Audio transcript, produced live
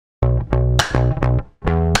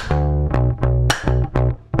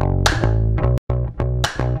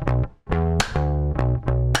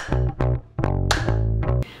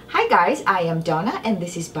guys, I am Donna and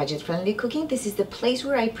this is Budget Friendly Cooking. This is the place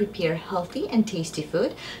where I prepare healthy and tasty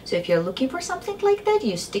food. So if you're looking for something like that,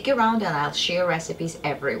 you stick around and I'll share recipes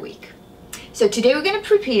every week. So today we're going to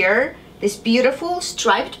prepare this beautiful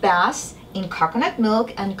striped bass in coconut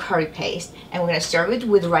milk and curry paste, and we're going to serve it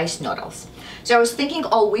with rice noodles. So I was thinking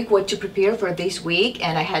all week what to prepare for this week,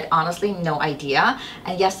 and I had honestly no idea.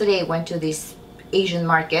 And yesterday I went to this Asian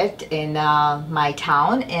market in my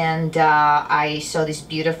town, and I saw this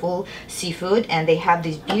beautiful seafood, and they have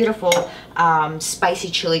this beautiful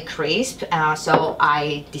spicy chili crisp, so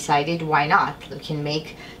I decided why not, we can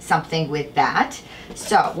make something with that.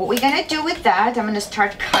 So what we're gonna do with that, I'm gonna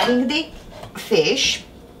start cutting the fish.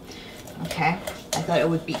 Okay, I thought it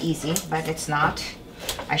would be easy, but it's not.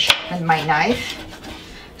 I sharpened my knife.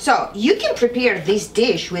 So you can prepare this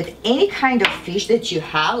dish with any kind of fish that you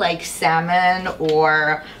have, like salmon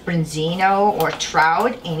or branzino or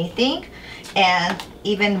trout, anything, and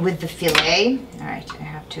even with the fillet. All right, I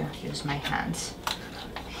have to use my hands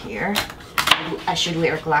here. I should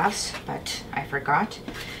wear gloves, but I forgot.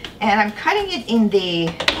 And I'm cutting it in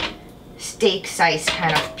the steak size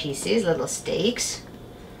kind of pieces, little steaks.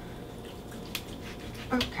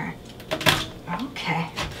 Okay. Okay.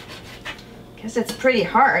 Guess it's pretty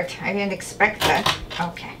hard. I didn't expect that.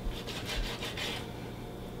 Okay.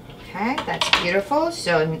 Okay, that's beautiful.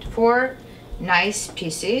 So 4 nice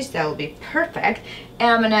pieces. That will be perfect.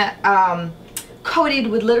 And I'm gonna coat it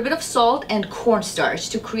with a little bit of salt and cornstarch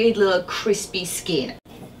to create a little crispy skin.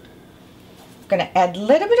 I'm gonna add a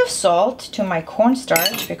little bit of salt to my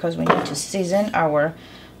cornstarch because we need to season our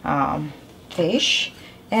fish,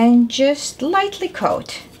 and just lightly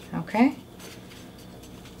coat. Okay.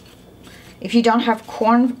 If you don't have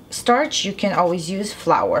cornstarch, you can always use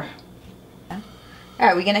flour. All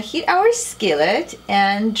right, we're gonna heat our skillet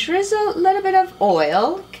and drizzle a little bit of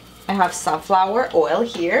oil. I have sunflower oil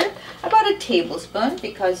here, about a tablespoon,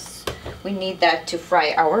 because we need that to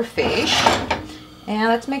fry our fish. And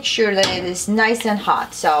let's make sure that it is nice and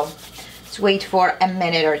hot. So let's wait for a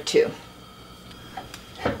minute or two.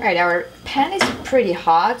 All right, our pan is pretty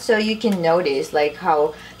hot, so you can notice like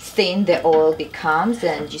how thin the oil becomes,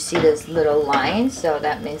 and you see those little lines, so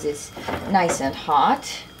that means it's nice and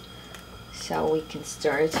hot. So we can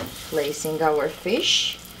start placing our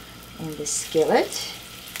fish in the skillet,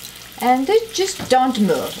 and they just don't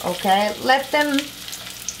move. Okay, let them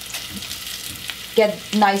get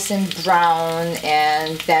nice and brown,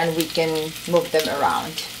 and then we can move them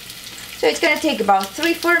around. So it's gonna take about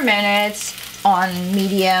 3-4 minutes on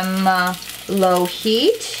medium low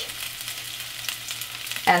heat,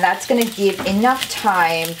 and that's gonna give enough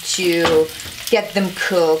time to get them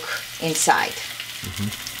cooked inside.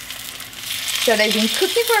 So they've been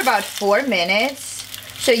cooking for about 4 minutes,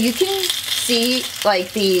 so you can see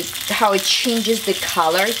like how it changes the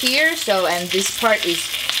color here. So, and this part is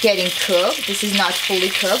getting cooked. This is not fully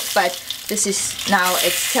cooked, but this is now,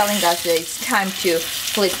 it's telling us that it's time to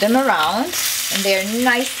flip them around, and they're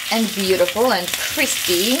nice and beautiful and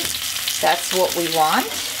crispy. That's what we want.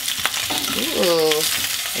 Ooh,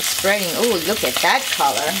 it's spreading. Ooh, look at that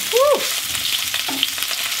color. Woo!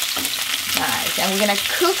 Nice. And we're gonna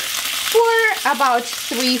cook for about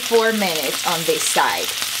 3-4 minutes on this side.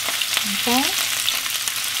 Okay.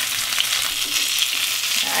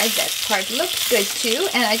 All right, that part looks good too,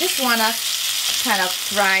 and I just wanna kind of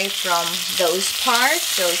fry from those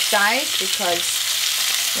parts, those sides, because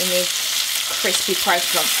we need crispy parts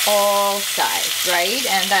from all sides, right?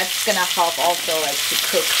 And that's gonna help also like to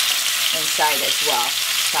cook inside as well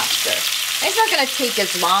faster. It's not gonna take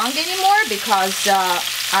as long anymore because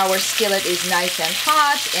our skillet is nice and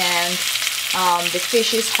hot, and the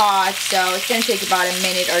fish is hot, so it's gonna take about a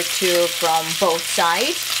minute or two from both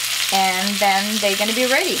sides, and then they're gonna be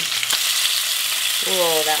ready.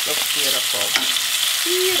 Oh, that looks beautiful.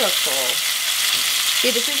 Beautiful.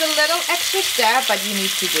 See, this is a little extra step, but you need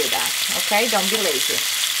to do that, okay? Don't be lazy.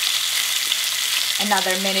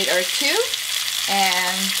 Another minute or two,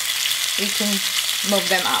 and we can move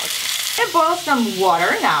them out. I'm gonna boil some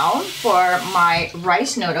water now for my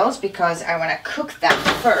rice noodles because I want to cook them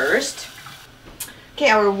first. Okay,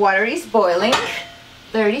 our water is boiling.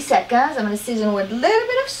 30 seconds. I'm going to season with a little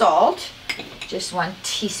bit of salt, just 1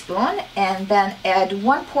 teaspoon, and then add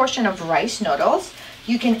 1 portion of rice noodles.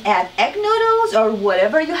 You can add egg noodles or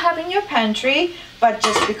whatever you have in your pantry, but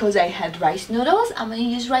just because I had rice noodles, I'm going to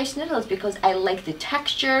use rice noodles because I like the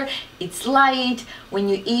texture. It's light. When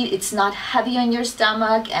you eat, it's not heavy on your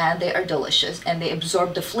stomach, and they are delicious, and they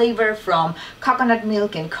absorb the flavor from coconut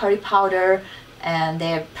milk and curry powder, and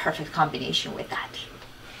they're a perfect combination with that.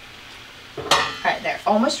 All right, they're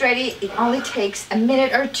almost ready. It only takes a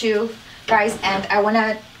minute or two, guys, and I want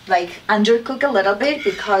to like undercook a little bit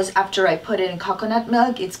because after I put it in coconut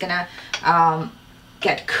milk, it's gonna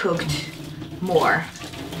get cooked more.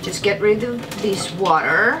 Just get rid of this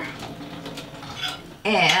water,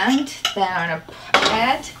 and then I'm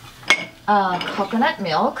gonna add coconut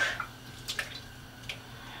milk.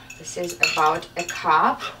 This is about a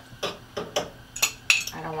cup.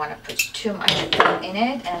 I don't want to put too much in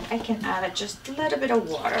it, and I can add just a little bit of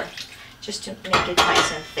water just to make it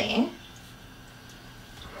nice and thin.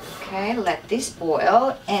 Okay, let this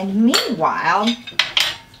boil, and meanwhile,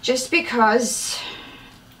 just because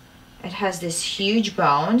it has these huge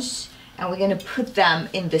bones and we're going to put them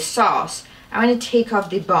in the sauce, I'm going to take off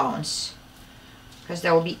the bones because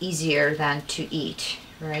that will be easier than to eat,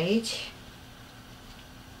 right?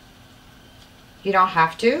 You don't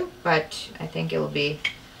have to, but I think it will be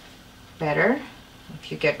better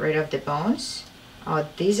if you get rid of the bones. Oh,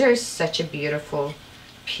 these are such a beautiful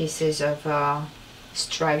pieces of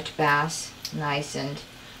striped bass, nice and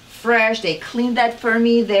fresh. They cleaned that for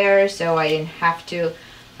me there, so I didn't have to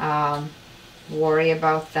worry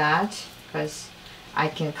about that, because I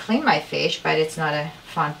can clean my fish, but it's not a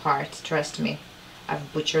fun part, trust me.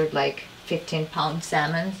 I've butchered like 15-pound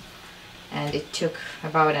salmon and it took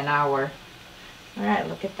about an hour. All right,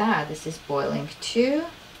 look at that. This is boiling too.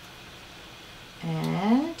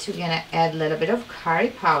 And we're gonna add a little bit of curry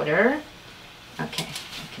powder. Okay,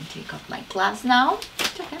 I can take off my glass now.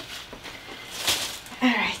 It's okay. All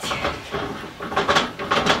right.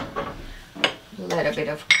 A little bit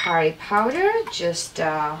of curry powder, just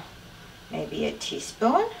maybe a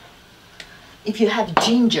teaspoon. If you have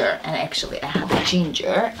ginger, and actually I have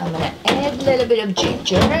ginger, I'm gonna add a little bit of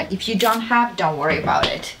ginger. If you don't have, don't worry about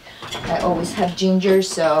it. I always have ginger,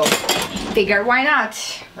 so figure why not,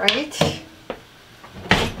 right?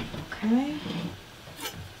 Okay.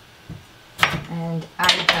 And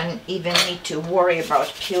I don't even need to worry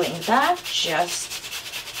about peeling that.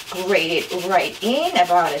 Just grate it right in,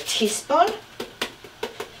 about a teaspoon.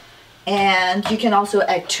 And you can also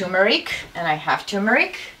add turmeric, and I have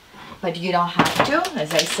turmeric, but you don't have to,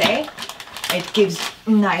 as I say. It gives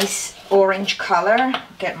nice orange color.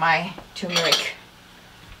 Get my turmeric.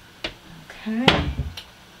 Okay,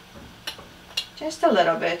 just a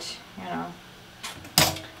little bit, you know.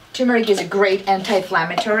 Turmeric is a great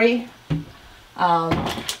anti-inflammatory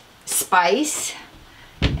spice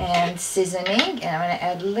and seasoning, and I'm going to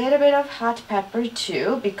add a little bit of hot pepper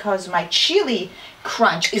too, because my chili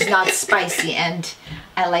crunch is not spicy, and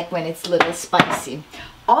I like when it's a little spicy.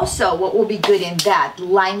 Also, what will be good in that,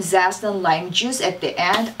 lime zest and lime juice at the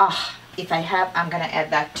end. If I have, I'm going to add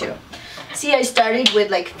that too. See, I started with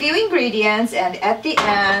like few ingredients, and at the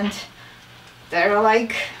end there are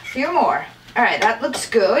like a few more. All right, that looks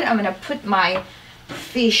good. I'm gonna put my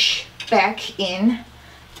fish back in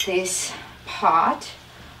this pot.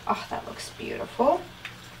 Oh, that looks beautiful.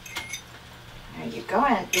 There you go,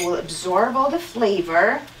 and it will absorb all the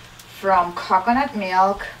flavor from coconut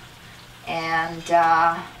milk and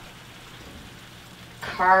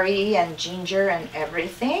curry and ginger and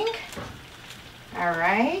everything. All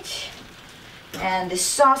right. And the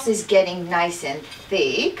sauce is getting nice and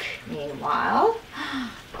thick meanwhile.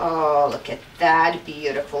 Oh, look at that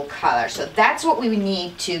beautiful color. So that's what we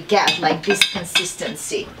need to get, like this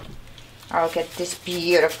consistency. Oh, look at this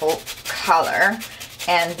beautiful color.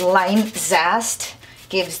 And lime zest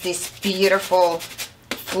gives this beautiful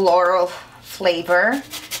floral flavor.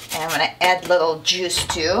 And I'm gonna add a little juice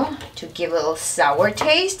too to give a little sour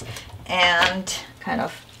taste and kind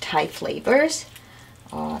of Thai flavors.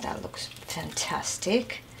 Oh, that looks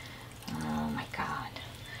fantastic. Oh my God.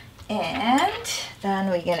 And then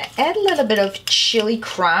we're gonna add a little bit of chili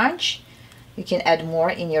crunch. You can add more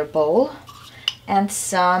in your bowl. And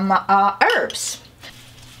some herbs.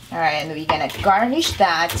 All right, and we're gonna garnish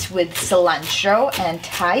that with cilantro and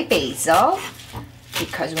Thai basil,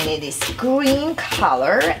 because we need this green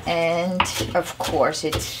color, and of course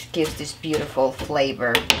it gives this beautiful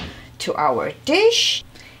flavor to our dish.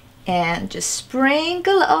 And just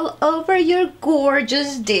sprinkle all over your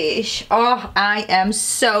gorgeous dish. Oh, I am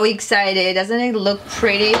so excited. Doesn't it look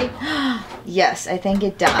pretty? Yes, I think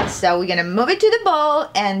it does. So we're gonna move it to the bowl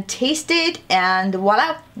and taste it, and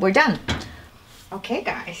voila, we're done. Okay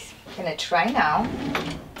guys, I'm gonna try now.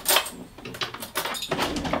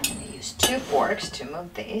 I'm gonna use 2 forks to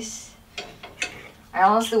move this. I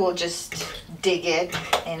honestly will just dig it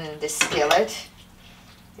in the skillet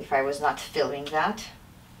if I was not filming that.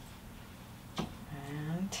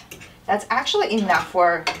 That's actually enough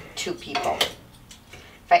for 2 people.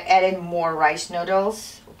 If I added more rice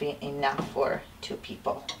noodles, it would be enough for 2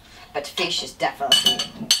 people. But fish is definitely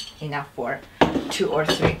enough for 2 or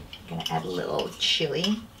 3. I'm gonna add a little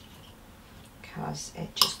chili. because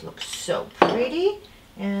it just looks so pretty.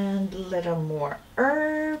 And a little more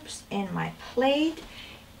herbs in my plate,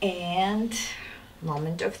 and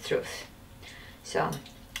moment of truth. So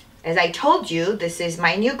as I told you, this is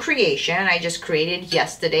my new creation. I just created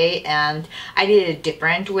yesterday, and I did it a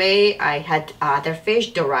different way. I had other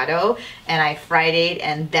fish, dorado, and I fried it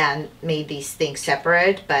and then made these things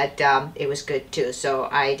separate, but it was good too. So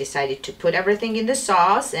I decided to put everything in the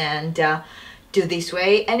sauce and do this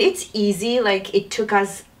way. And it's easy. Like, it took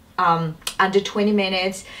us under 20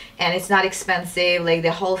 minutes, and it's not expensive. Like,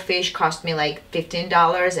 the whole fish cost me like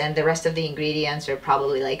 $15, and the rest of the ingredients are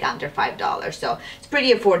probably like under $5. So it's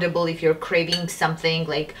pretty affordable if you're craving something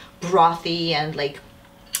like brothy and like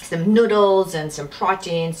some noodles and some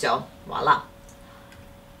protein. So voila.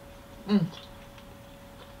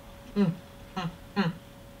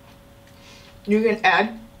 You can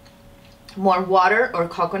add more water or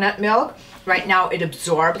coconut milk. Right now it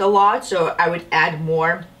absorbed a lot, so I would add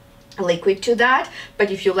more liquid to that. But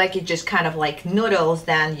if you like it just kind of like noodles,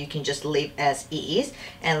 then you can just leave as is.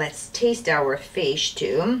 And let's taste our fish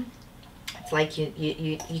too. It's like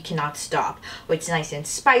you cannot stop. Oh, it's nice and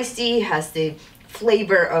spicy, has the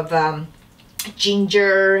flavor of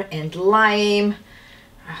ginger and lime.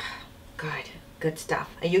 Good stuff.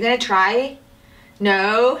 Are you gonna try?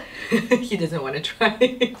 No, he doesn't want to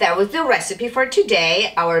try. That was the recipe for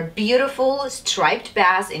today. Our beautiful striped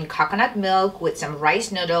bass in coconut milk with some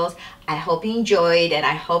rice noodles. I hope you enjoyed, and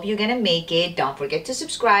I hope you're gonna make it. Don't forget to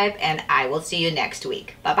subscribe, and I will see you next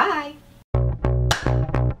week. Bye-bye.